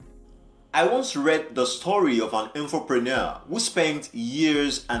I once read the story of an infopreneur who spent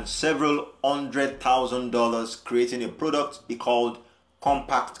years and several $100,000 creating a product he called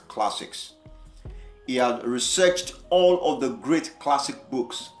Compact Classics. He had researched all of the great classic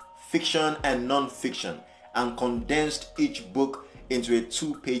books, fiction and non-fiction, and condensed each book into a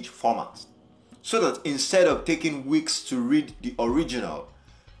 2-page format, so that instead of taking weeks to read the original,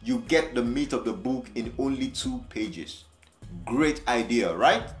 you get the meat of the book in only 2 pages. Great idea,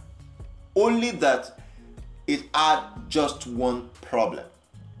 right? Only that it had just one problem.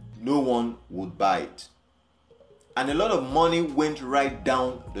 No one would buy it. And a lot of money went right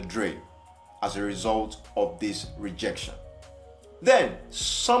down the drain as a result of this rejection. Then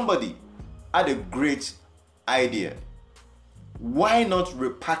somebody had a great idea. Why not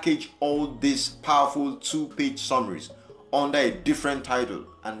repackage all these powerful 2-page summaries under a different title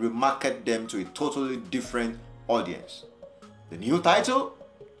and remarket them to a totally different audience? The new title?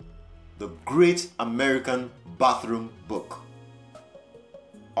 The Great American Bathroom Book.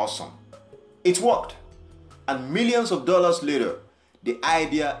 Awesome. It worked. And millions of dollars later, the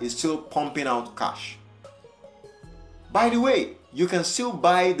idea is still pumping out cash. By the way, you can still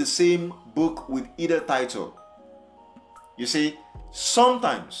buy the same book with either title. You see,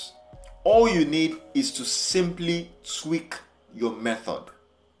 sometimes all you need is to simply tweak your method.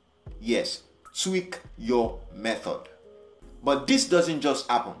 Yes, tweak your method. But this doesn't just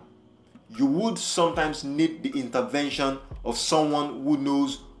happen. You would sometimes need the intervention of someone who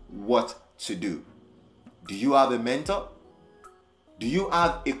knows what to do. Do you have a mentor? Do you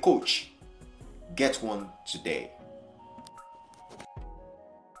have a coach? Get one today.